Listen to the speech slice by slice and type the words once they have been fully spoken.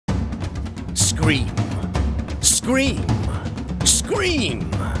Scream. Scream.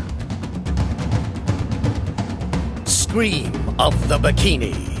 Scream. Scream of the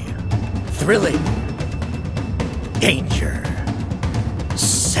Bikini. Thrilling. Danger.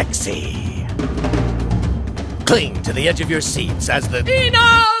 Sexy. Cling to the edge of your seats as the...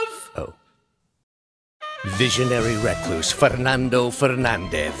 Enough! Oh. Visionary recluse Fernando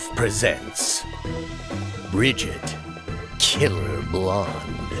Fernandez presents Bridget, killer blonde,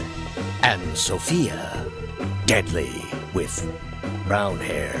 and Sophia, deadly with brown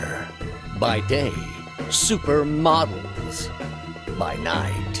hair. By day, supermodels. By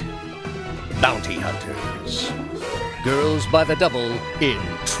night, bounty hunters. Girls by the double in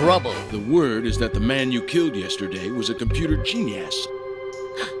trouble. The word is that the man you killed yesterday was a computer genius.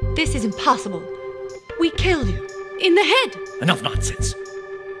 This is impossible. We killed you. In the head. Enough nonsense.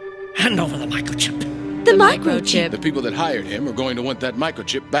 Hand over the microchip. The microchip. The people that hired him are going to want that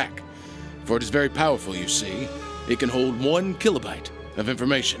microchip back. For it is very powerful, you see. It can hold 1 kilobyte of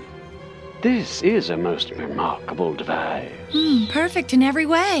information. This is a most remarkable device. Perfect in every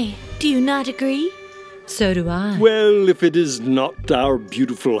way. Do you not agree? So do I. Well, if it is not our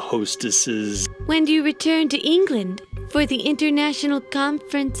beautiful hostesses. When do you return to England for the International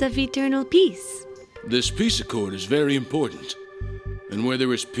Conference of Eternal Peace? This peace accord is very important. And where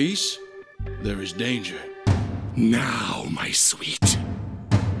there is peace, there is danger. Now, my sweet.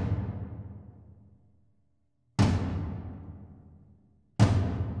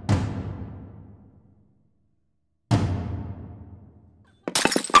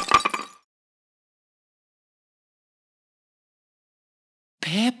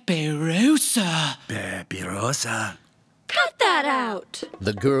 Barbarossa. Barbarossa. Cut that out!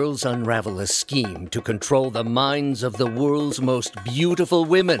 The girls unravel a scheme to control the minds of the world's most beautiful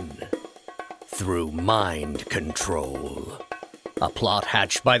women through mind control. A plot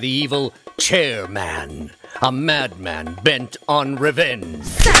hatched by the evil chairman, a madman bent on revenge.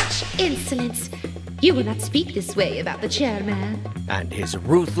 Such insolence! You will not speak this way about the chairman. And his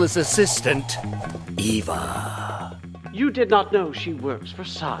ruthless assistant, Eva. You did not know she works for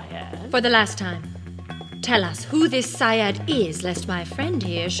Syad? For the last time, tell us who this Syad is, lest my friend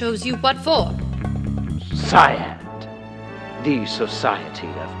here shows you what for. Syad, the Society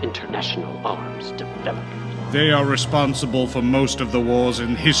of International Arms Development. They are responsible for most of the wars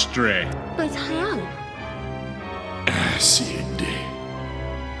in history. But how? Acid.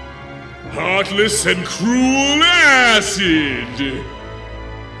 Heartless and cruel acid.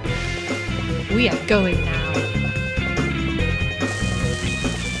 We are going now.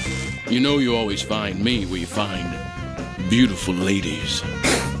 You know you always find me where you find beautiful ladies.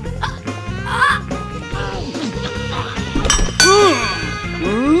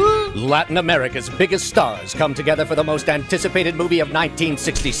 Latin America's biggest stars come together for the most anticipated movie of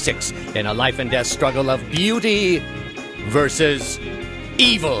 1966 in a life and death struggle of beauty versus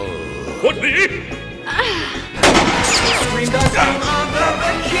evil. What me?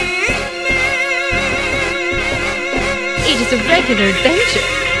 It is a regular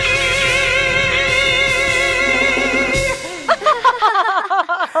adventure.